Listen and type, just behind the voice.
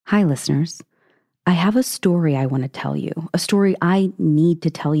Hi, listeners. I have a story I want to tell you, a story I need to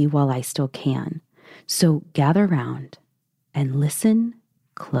tell you while I still can. So gather round and listen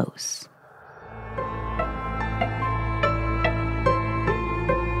close.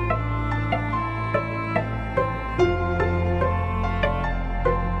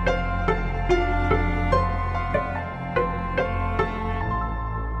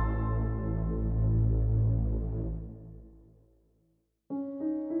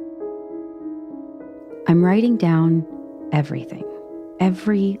 I'm writing down everything,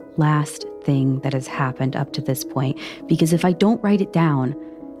 every last thing that has happened up to this point, because if I don't write it down,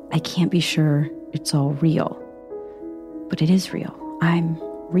 I can't be sure it's all real. But it is real. I'm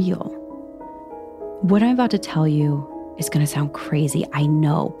real. What I'm about to tell you is going to sound crazy, I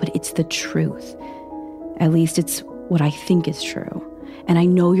know, but it's the truth. At least it's what I think is true. And I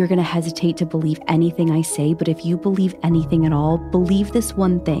know you're going to hesitate to believe anything I say, but if you believe anything at all, believe this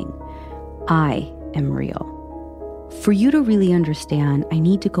one thing. I am real. For you to really understand, I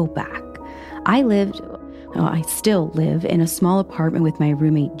need to go back. I still live in a small apartment with my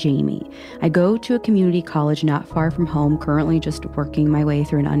roommate, Jamie. I go to a community college not far from home, currently just working my way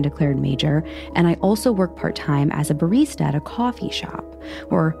through an undeclared major. And I also work part-time as a barista at a coffee shop.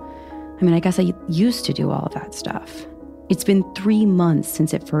 I guess I used to do all of that stuff. It's been 3 months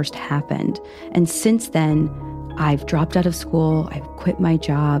since it first happened. And since then, I've dropped out of school, I've quit my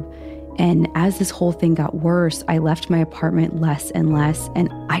job. And as this whole thing got worse, I left my apartment less and less, and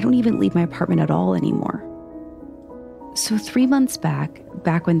I don't even leave my apartment at all anymore. So 3 months back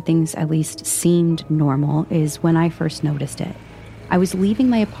when things at least seemed normal, is when I first noticed it. I was leaving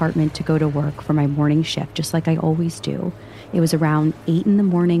my apartment to go to work for my morning shift, just like I always do. It was around 8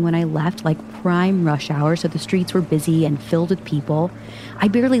 a.m. when I left, like prime rush hour, so the streets were busy and filled with people. I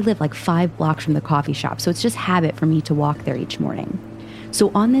barely live like 5 blocks from the coffee shop, so it's just habit for me to walk there each morning. So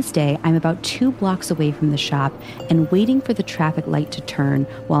on this day, I'm about 2 blocks away from the shop and waiting for the traffic light to turn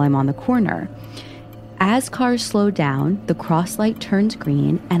while I'm on the corner. As cars slow down, the cross light turns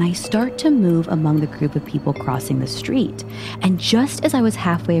green and I start to move among the group of people crossing the street. And just as I was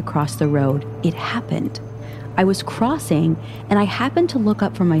halfway across the road, it happened. I was crossing and I happened to look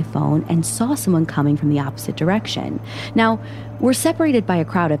up from my phone and saw someone coming from the opposite direction. Now, we're separated by a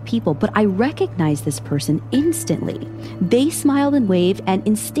crowd of people, but I recognized this person instantly. They smiled and waved, and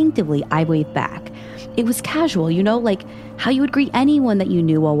instinctively I waved back. It was casual, like how you would greet anyone that you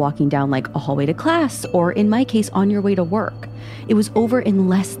knew while walking down like a hallway to class, or in my case, on your way to work. It was over in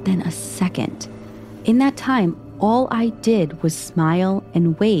less than a second. In that time, all I did was smile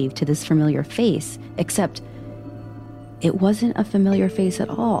and wave to this familiar face, except it wasn't a familiar face at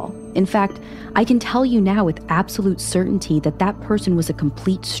all. In fact, I can tell you now with absolute certainty that that person was a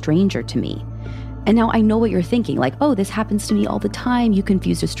complete stranger to me. And now I know what you're thinking, like, oh, this happens to me all the time. You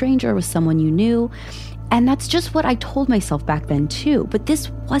confused a stranger with someone you knew. And that's just what I told myself back then too. But this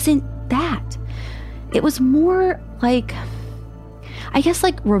wasn't that. It was more like, I guess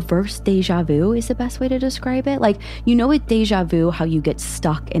like reverse deja vu is the best way to describe it. Like, with deja vu, how you get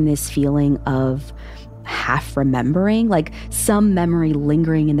stuck in this feeling of half remembering, like some memory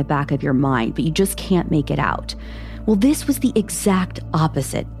lingering in the back of your mind, but you just can't make it out. Well, this was the exact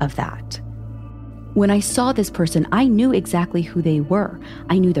opposite of that. When I saw this person, I knew exactly who they were.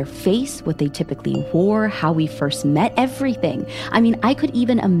 I knew their face, what they typically wore, how we first met, everything. I could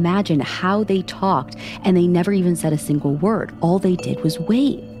even imagine how they talked, and they never even said a single word. All they did was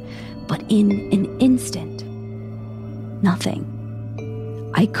wave. But in an instant, nothing.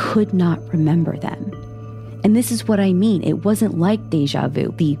 I could not remember them. And this is what I mean. It wasn't like deja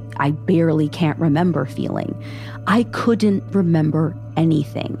vu, the I barely can't remember feeling. I couldn't remember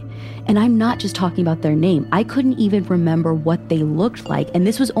anything. And I'm not just talking about their name. I couldn't even remember what they looked like. And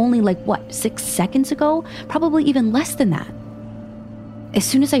this was only 6 seconds ago? Probably even less than that. As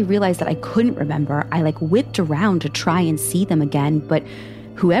soon as I realized that I couldn't remember, I whipped around to try and see them again, but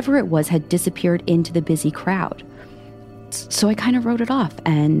whoever it was had disappeared into the busy crowd. So I kind of wrote it off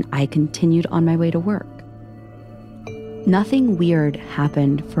and I continued on my way to work. Nothing weird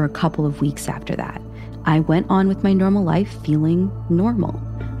happened for a couple of weeks after that. I went on with my normal life feeling normal.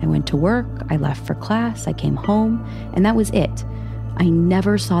 I went to work, I left for class, I came home, and that was it. I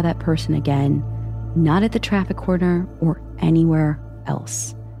never saw that person again, not at the traffic corner or anywhere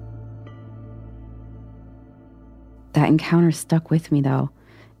else. That encounter stuck with me though.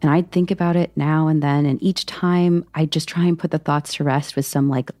 And I'd think about it now and then, and each time I'd just try and put the thoughts to rest with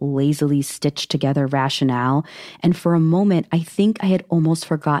some lazily stitched together rationale. And for a moment, I think I had almost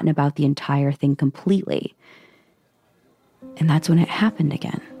forgotten about the entire thing completely. And that's when it happened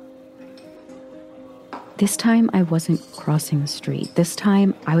again. This time I wasn't crossing the street. This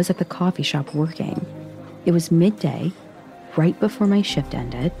time I was at the coffee shop working. It was midday, right before my shift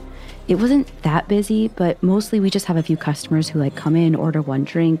ended. It wasn't that busy, but mostly we just have a few customers who come in, order one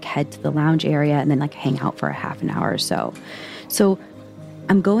drink, head to the lounge area, and then hang out for a half an hour or so. So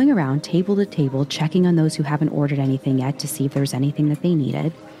I'm going around table to table, checking on those who haven't ordered anything yet to see if there's anything that they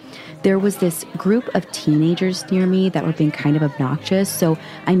needed. There was this group of teenagers near me that were being kind of obnoxious, so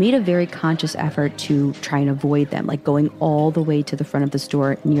I made a very conscious effort to try and avoid them, going all the way to the front of the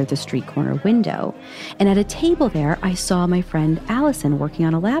store near the street corner window. And at a table there, I saw my friend Allison working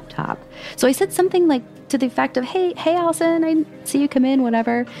on a laptop. So I said something to the effect of, hey, Allison, I see you come in,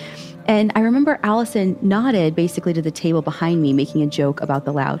 whatever. And I remember Allison nodded basically to the table behind me, making a joke about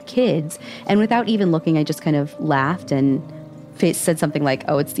the loud kids. And without even looking, I just kind of laughed and said something like,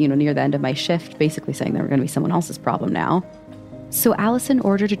 oh, it's, near the end of my shift, basically saying that we're going to be someone else's problem now. So Allison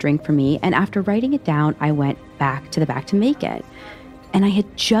ordered a drink for me, and after writing it down, I went back to the back to make it. And I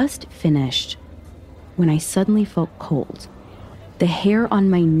had just finished when I suddenly felt cold. The hair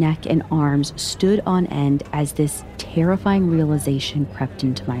on my neck and arms stood on end as this terrifying realization crept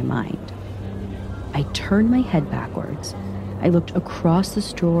into my mind. I turned my head backwards. I looked across the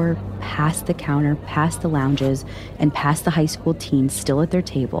store, past the counter, past the lounges, and past the high school teens still at their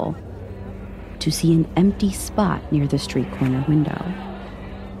table to see an empty spot near the street corner window.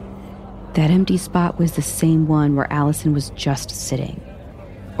 That empty spot was the same one where Allison was just sitting,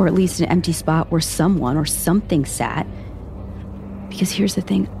 or at least an empty spot where someone or something sat. Because here's the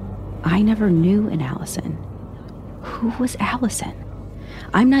thing, I never knew an Allison. Who was Allison?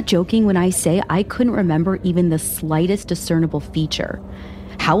 I'm not joking when I say I couldn't remember even the slightest discernible feature.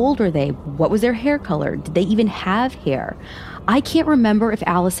 How old were they? What was their hair color? Did they even have hair? I can't remember if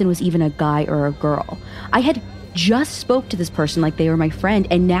Allison was even a guy or a girl. I had just spoke to this person like they were my friend,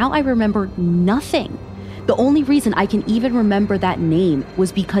 and now I remember nothing. The only reason I can even remember that name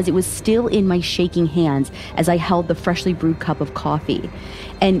was because it was still in my shaking hands as I held the freshly brewed cup of coffee.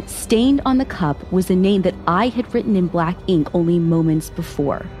 And stained on the cup was the name that I had written in black ink only moments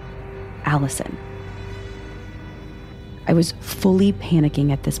before. Allison. I was fully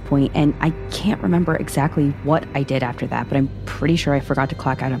panicking at this point, and I can't remember exactly what I did after that, but I'm pretty sure I forgot to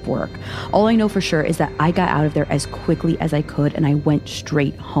clock out of work. All I know for sure is that I got out of there as quickly as I could, and I went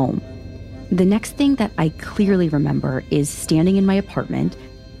straight home. The next thing that I clearly remember is standing in my apartment,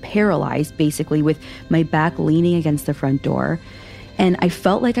 paralyzed basically, with my back leaning against the front door. And I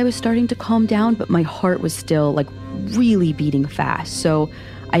felt like I was starting to calm down, but my heart was still really beating fast. So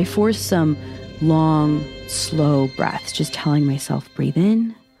I forced some long, slow breaths, just telling myself, breathe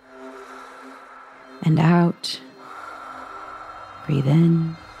in and out, breathe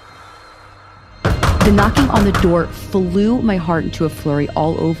in. The knocking on the door flew my heart into a flurry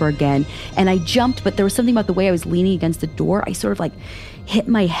all over again. And I jumped, but there was something about the way I was leaning against the door. I sort of hit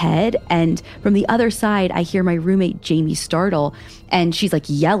my head. And from the other side, I hear my roommate, Jamie, startle. And she's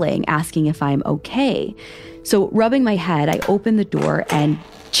yelling, asking if I'm okay. So rubbing my head, I open the door and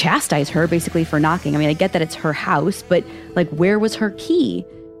chastise her basically for knocking. I mean, I get that it's her house, but where was her key?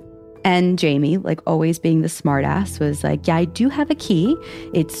 And Jamie, always being the smartass, was yeah, I do have a key.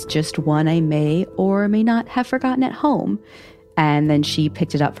 It's just one I may or may not have forgotten at home. And then she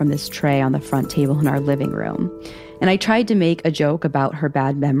picked it up from this tray on the front table in our living room. And I tried to make a joke about her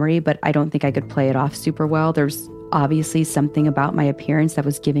bad memory, but I don't think I could play it off super well. There's obviously something about my appearance that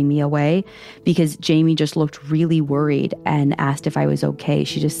was giving me away, because Jamie just looked really worried and asked if I was okay.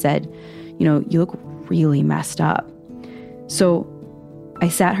 She just said, you look really messed up. So I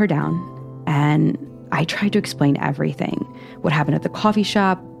sat her down and I tried to explain everything. What happened at the coffee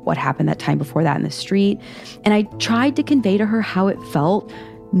shop, what happened that time before that in the street. And I tried to convey to her how it felt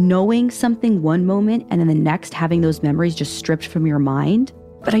knowing something one moment and then the next having those memories just stripped from your mind.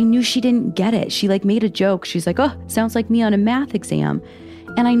 But I knew she didn't get it. She made a joke. She's oh, sounds like me on a math exam.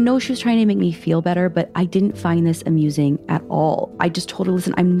 And I know she was trying to make me feel better, but I didn't find this amusing at all. I just told her,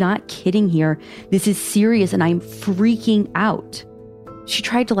 listen, I'm not kidding here. This is serious and I'm freaking out. She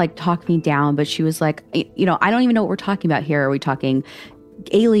tried to talk me down, but she was I don't even know what we're talking about here. Are we talking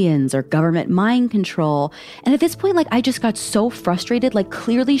aliens or government mind control? And at this point, I just got so frustrated.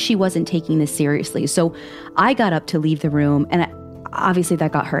 Clearly she wasn't taking this seriously. So I got up to leave the room, and obviously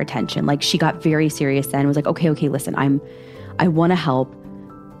that got her attention. She got very serious then, was okay, listen, I want to help,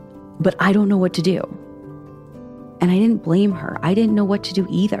 but I don't know what to do. And I didn't blame her. I didn't know what to do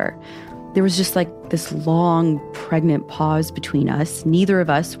either. There was just this long, pregnant pause between us. Neither of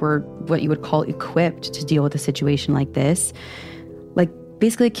us were what you would call equipped to deal with a situation like this.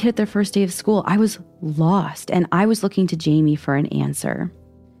 Basically a kid at their first day of school. I was lost, and I was looking to Jamie for an answer.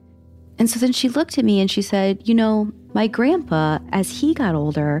 And so then she looked at me and she said, my grandpa, as he got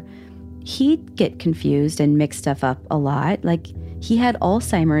older, he'd get confused and mix stuff up a lot. Like he had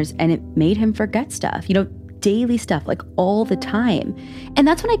Alzheimer's and it made him forget stuff, daily stuff, like all the time. And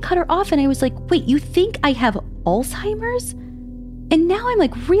that's when I cut her off and I was like, wait, you think I have Alzheimer's? And now I'm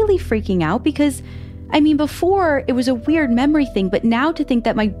like really freaking out because before it was a weird memory thing, but now to think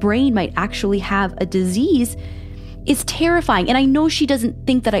that my brain might actually have a disease is terrifying. And I know she doesn't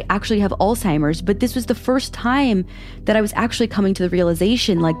think that I actually have Alzheimer's, but this was the first time that I was actually coming to the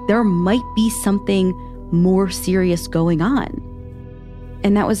realization, like there might be something more serious going on.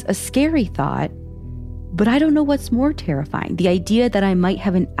 And that was a scary thought, but I don't know what's more terrifying. The idea that I might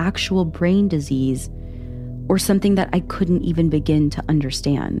have an actual brain disease or something that I couldn't even begin to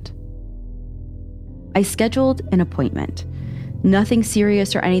understand. I scheduled an appointment. Nothing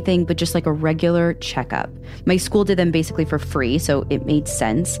serious or anything, but just like a regular checkup. My school did them basically for free, so it made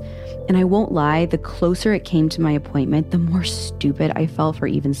sense. And I won't lie, the closer it came to my appointment, the more stupid I felt for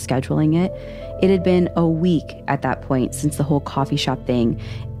even scheduling it. It had been a week at that point since the whole coffee shop thing,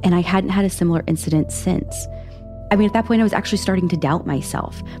 and I hadn't had a similar incident since. At that point, I was actually starting to doubt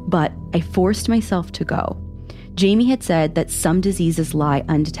myself, but I forced myself to go. Jamie had said that some diseases lie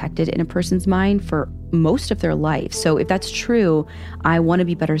undetected in a person's mind for most of their life. So if that's true, I want to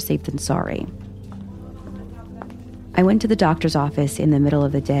be better safe than sorry. I went to the doctor's office in the middle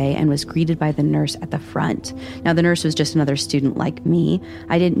of the day and was greeted by the nurse at the front. Now, the nurse was just another student like me.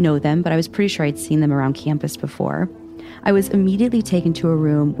 I didn't know them, but I was pretty sure I'd seen them around campus before. I was immediately taken to a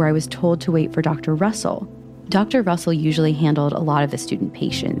room where I was told to wait for Dr. Russell. Dr. Russell usually handled a lot of the student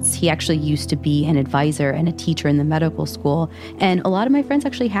patients. He actually used to be an advisor and a teacher in the medical school, and a lot of my friends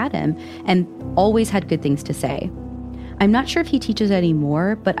actually had him and always had good things to say. I'm not sure if he teaches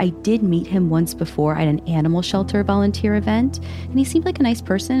anymore, but I did meet him once before at an animal shelter volunteer event, and he seemed like a nice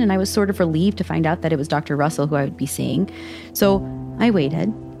person, and I was sort of relieved to find out that it was Dr. Russell who I would be seeing. So I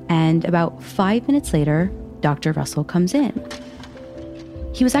waited, and about 5 minutes later, Dr. Russell comes in.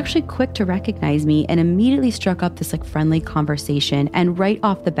 He was actually quick to recognize me and immediately struck up this friendly conversation. And right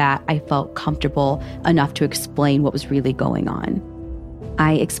off the bat, I felt comfortable enough to explain what was really going on.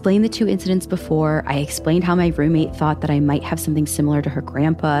 I explained the 2 incidents before. I explained how my roommate thought that I might have something similar to her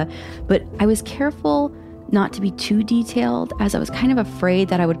grandpa, but I was careful not to be too detailed as I was kind of afraid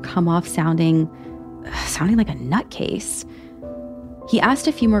that I would come off sounding like a nutcase. He asked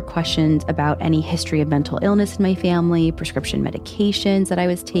a few more questions about any history of mental illness in my family, prescription medications that I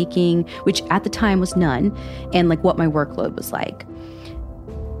was taking, which at the time was none, and what my workload was like.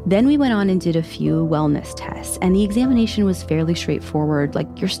 Then we went on and did a few wellness tests, and the examination was fairly straightforward,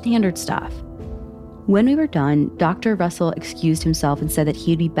 your standard stuff. When we were done, Dr. Russell excused himself and said that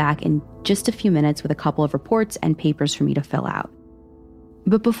he'd be back in just a few minutes with a couple of reports and papers for me to fill out.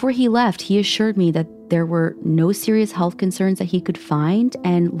 But before he left, he assured me that there were no serious health concerns that he could find,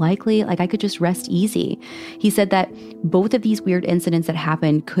 and likely, I could just rest easy. He said that both of these weird incidents that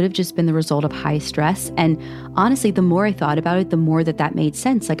happened could have just been the result of high stress, and honestly, the more I thought about it, the more that made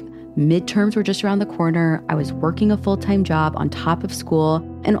sense. Midterms were just around the corner, I was working a full-time job on top of school,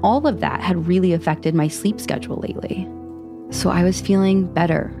 and all of that had really affected my sleep schedule lately. So I was feeling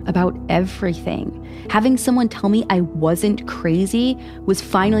better about everything. Having someone tell me I wasn't crazy was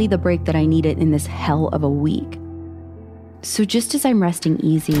finally the break that I needed in this hell of a week. So just as I'm resting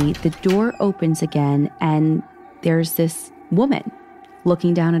easy, the door opens again and there's this woman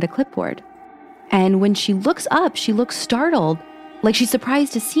looking down at a clipboard. And when she looks up, she looks startled, like she's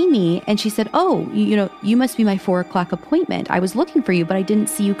surprised to see me. And she said, "Oh, you must be my 4:00 appointment. I was looking for you, but I didn't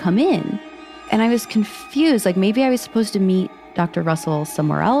see you come in." And I was confused, maybe I was supposed to meet Dr. Russell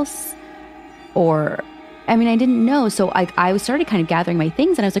somewhere else, or, I didn't know. So I started kind of gathering my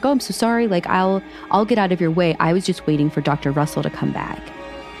things, and I was like, "Oh, I'm so sorry. I'll get out of your way. I was just waiting for Dr. Russell to come back."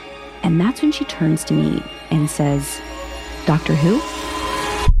 And that's when she turns to me and says, "Doctor who?"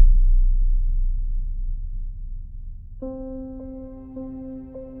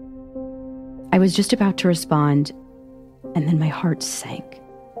 I was just about to respond, and then my heart sank.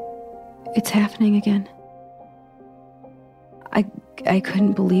 It's happening again. I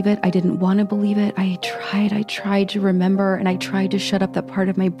couldn't believe it. I didn't want to believe it. I tried to remember, and I tried to shut up that part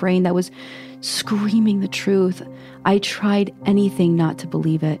of my brain that was screaming the truth. I tried anything not to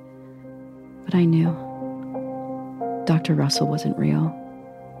believe it. But I knew Dr. Russell wasn't real.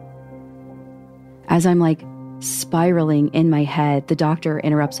 As I'm spiraling in my head, the doctor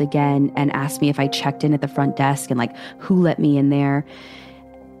interrupts again and asks me if I checked in at the front desk and who let me in there.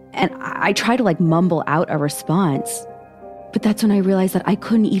 And I try to mumble out a response, but that's when I realized that I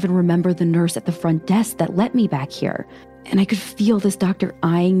couldn't even remember the nurse at the front desk that let me back here. And I could feel this doctor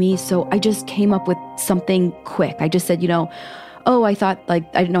eyeing me, so I just came up with something quick. I just said, oh, I thought, I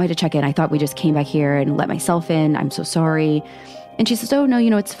didn't know how to check in. I thought we just came back here and let myself in. I'm so sorry. And she says, oh, no,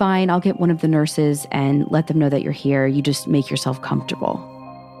 it's fine. I'll get one of the nurses and let them know that you're here. You just make yourself comfortable.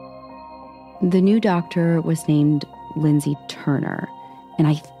 The new doctor was named Lindsay Turner, and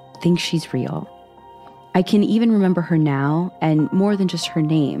I think she's real. I can even remember her now, and more than just her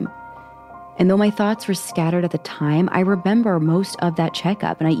name. And though my thoughts were scattered at the time, I remember most of that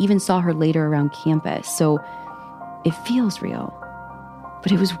checkup, and I even saw her later around campus. So it feels real.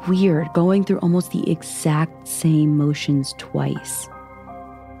 But it was weird going through almost the exact same motions twice.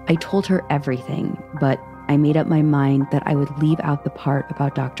 I told her everything, but I made up my mind that I would leave out the part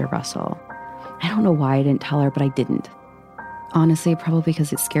about Dr. Russell. I don't know why I didn't tell her, but I didn't. Honestly, probably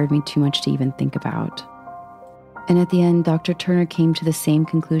because it scared me too much to even think about. And at the end, Dr. Turner came to the same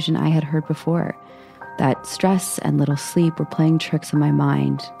conclusion I had heard before, that stress and little sleep were playing tricks on my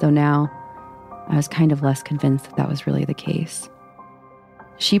mind, though now I was kind of less convinced that was really the case.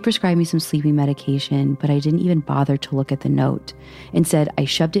 She prescribed me some sleeping medication, but I didn't even bother to look at the note. Instead, I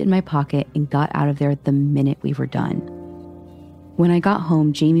shoved it in my pocket and got out of there the minute we were done. When I got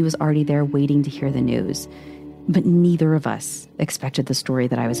home, Jamie was already there waiting to hear the news, but neither of us expected the story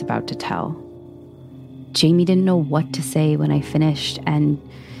that I was about to tell. Jamie didn't know what to say when I finished, and,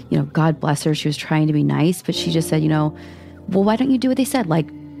 God bless her, she was trying to be nice, but she just said, well, why don't you do what they said?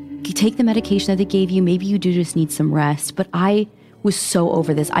 You take the medication that they gave you, maybe you do just need some rest. But I was so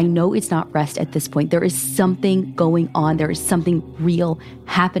over this. I know it's not rest at this point. There is something going on. There is something real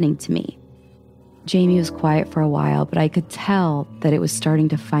happening to me. Jamie was quiet for a while, but I could tell that it was starting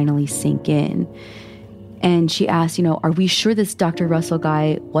to finally sink in. And she asked, are we sure this Dr. Russell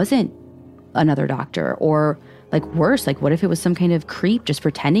guy wasn't another doctor? Or worse, what if it was some kind of creep just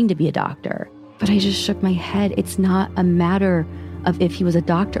pretending to be a doctor? But I just shook my head. It's not a matter of if he was a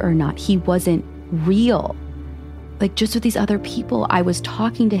doctor or not. He wasn't real. Just with these other people, I was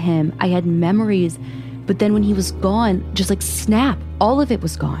talking to him. I had memories, but then when he was gone, just snap, all of it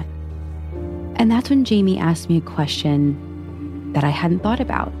was gone. And that's when Jamie asked me a question that I hadn't thought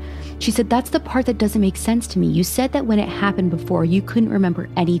about. She said, that's the part that doesn't make sense to me. You said that when it happened before, you couldn't remember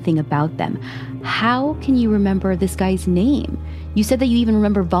anything about them. How can you remember this guy's name? You said that you even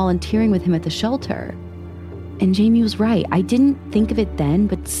remember volunteering with him at the shelter. And Jamie was right. I didn't think of it then,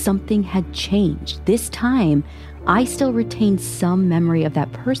 but something had changed. This time, I still retained some memory of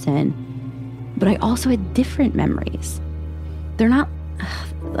that person, but I also had different memories. They're not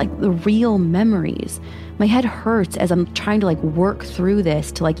the real memories. My head hurts as I'm trying to work through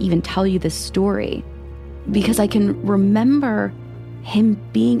this to even tell you this story, because I can remember him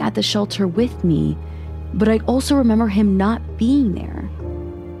being at the shelter with me, but I also remember him not being there.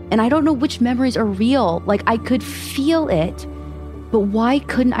 And I don't know which memories are real. I could feel it, but why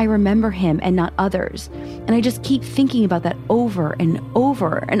couldn't I remember him and not others? And I just keep thinking about that over and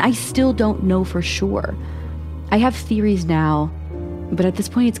over, and I still don't know for sure. I have theories now, but at this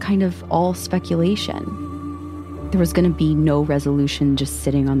point it's kind of all speculation. There was going to be no resolution just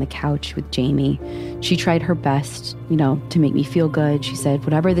sitting on the couch with Jamie. She tried her best, to make me feel good. She said,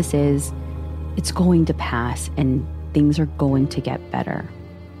 whatever this is, it's going to pass and things are going to get better.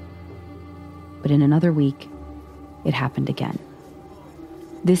 But in another week, it happened again.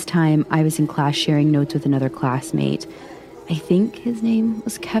 This time, I was in class sharing notes with another classmate. I think his name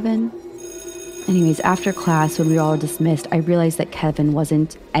was Kevin. Anyways, after class, when we were all dismissed, I realized that Kevin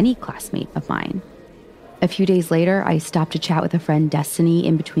wasn't any classmate of mine. A few days later, I stopped to chat with a friend, Destiny,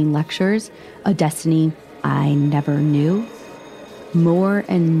 in between lectures, a Destiny I never knew. More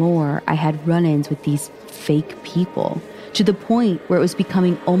and more, I had run-ins with these fake people, to the point where it was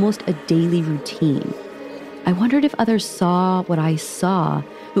becoming almost a daily routine. I wondered if others saw what I saw,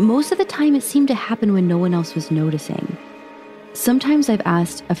 but most of the time it seemed to happen when no one else was noticing. Sometimes I've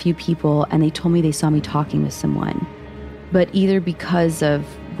asked a few people and they told me they saw me talking with someone, but either because of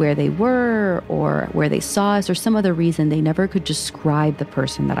where they were or where they saw us or some other reason, they never could describe the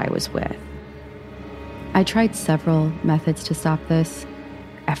person that I was with. I tried several methods to stop this.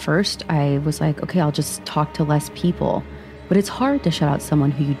 At first, I was like, okay, I'll just talk to less people, but it's hard to shut out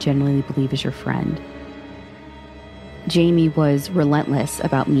someone who you genuinely believe is your friend. Jamie was relentless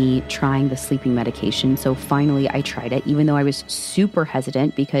about me trying the sleeping medication, so finally I tried it, even though I was super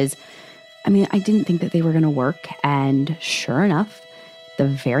hesitant because, I didn't think that they were going to work, and sure enough, the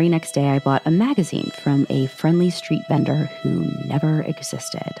very next day I bought a magazine from a friendly street vendor who never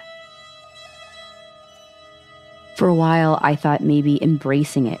existed. For a while, I thought maybe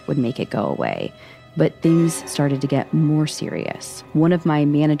embracing it would make it go away. But things started to get more serious. One of my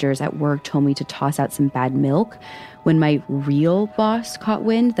managers at work told me to toss out some bad milk. When my real boss caught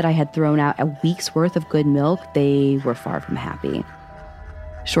wind that I had thrown out a week's worth of good milk, they were far from happy.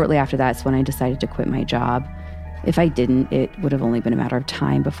 Shortly after that's when I decided to quit my job. If I didn't, it would have only been a matter of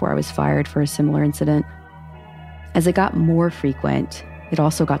time before I was fired for a similar incident. As it got more frequent, it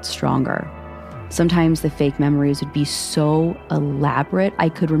also got stronger. Sometimes the fake memories would be so elaborate, I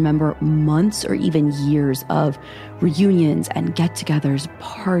could remember months or even years of reunions and get-togethers,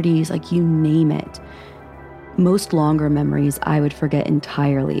 parties, like you name it. Most longer memories I would forget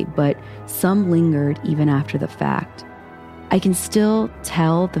entirely, but some lingered even after the fact. I can still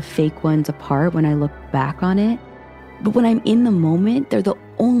tell the fake ones apart when I look back on it, but when I'm in the moment, they're the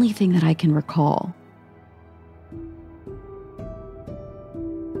only thing that I can recall.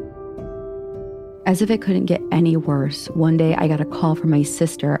 As if it couldn't get any worse, one day I got a call from my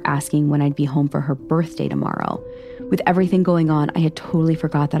sister asking when I'd be home for her birthday tomorrow. With everything going on, I had totally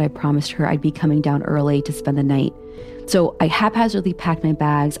forgot that I promised her I'd be coming down early to spend the night. So I haphazardly packed my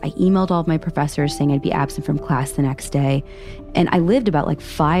bags. I emailed all of my professors saying I'd be absent from class the next day. And I lived about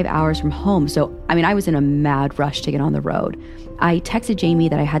 5 hours from home. So, I was in a mad rush to get on the road. I texted Jamie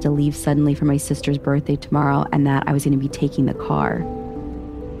that I had to leave suddenly for my sister's birthday tomorrow and that I was going to be taking the car.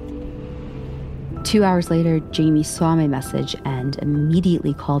 2 hours later, Jamie saw my message and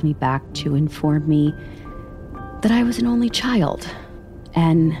immediately called me back to inform me that I was an only child.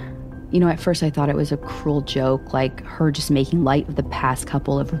 And, at first I thought it was a cruel joke, like her just making light of the past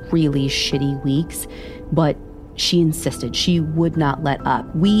couple of really shitty weeks. But she insisted. She would not let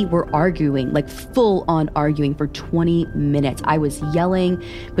up. We were arguing, full on arguing for 20 minutes. I was yelling,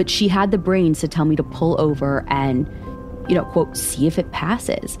 but she had the brains to tell me to pull over and, quote, see if it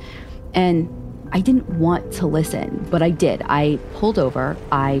passes. And I didn't want to listen, but I did. I pulled over.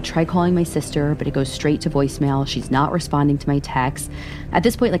 I tried calling my sister, but it goes straight to voicemail. She's not responding to my texts. At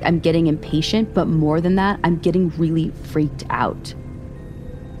this point, I'm getting impatient, but more than that, I'm getting really freaked out.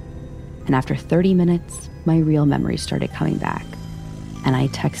 And after 30 minutes, my real memories started coming back. And I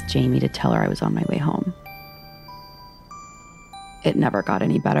texted Jamie to tell her I was on my way home. It never got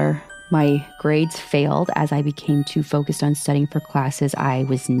any better. My grades failed as I became too focused on studying for classes I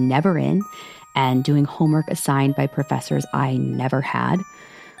was never in and doing homework assigned by professors I never had.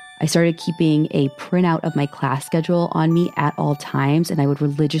 I started keeping a printout of my class schedule on me at all times, and I would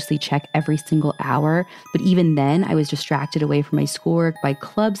religiously check every single hour. But even then, I was distracted away from my schoolwork by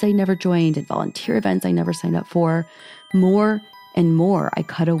clubs I never joined and volunteer events I never signed up for. More and more, I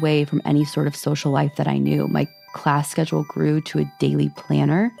cut away from any sort of social life that I knew. My class schedule grew to a daily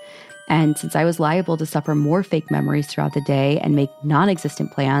planner. And since I was liable to suffer more fake memories throughout the day and make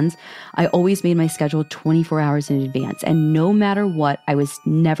non-existent plans, I always made my schedule 24 hours in advance. And no matter what, I was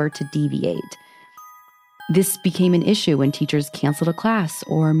never to deviate. This became an issue when teachers canceled a class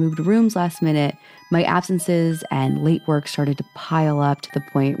or moved rooms last minute. My absences and late work started to pile up to the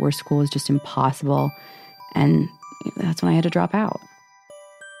point where school was just impossible. And that's when I had to drop out.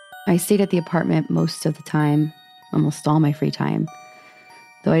 I stayed at the apartment most of the time, almost all my free time.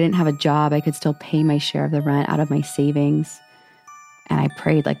 Though I didn't have a job, I could still pay my share of the rent out of my savings. And I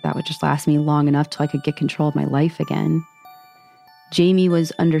prayed that would just last me long enough till I could get control of my life again. Jamie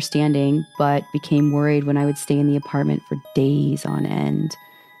was understanding, but became worried when I would stay in the apartment for days on end.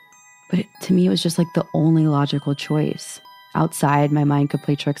 But to me, it was just the only logical choice. Outside, my mind could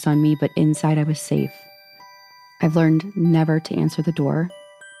play tricks on me, but inside I was safe. I've learned never to answer the door.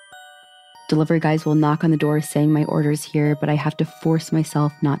 Delivery guys will knock on the door saying my order's here, but I have to force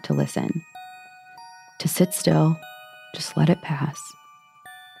myself not to listen. To sit still, just let it pass.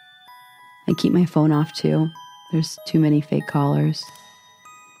 I keep my phone off too. There's too many fake callers.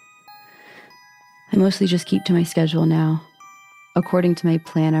 I mostly just keep to my schedule now. According to my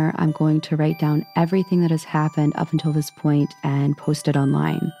planner, I'm going to write down everything that has happened up until this point and post it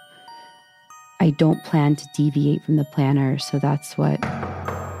online. I don't plan to deviate from the planner, so that's what...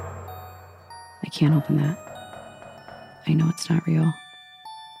 I can't open that. I know it's not real.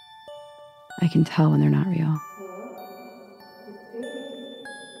 I can tell when they're not real.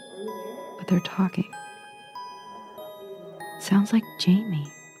 But they're talking. It sounds like Jamie.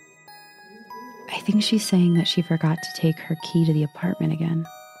 I think she's saying that she forgot to take her key to the apartment again.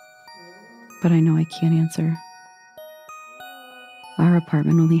 But I know I can't answer. Our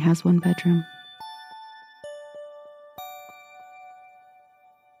apartment only has one bedroom.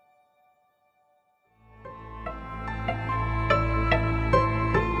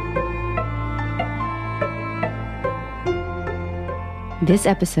 This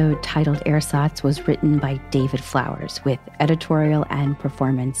episode, titled Ersatz, was written by David Flowers with editorial and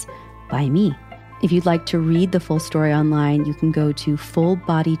performance by me, If you'd like to read the full story online, you can go to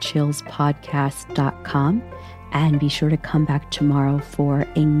fullbodychillspodcast.com and be sure to come back tomorrow for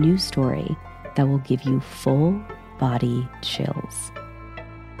a new story that will give you full body chills.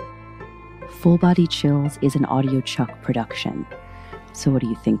 Full Body Chills is an Audio Chuck production. So what do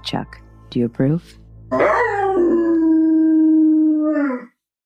you think, Chuck? Do you approve?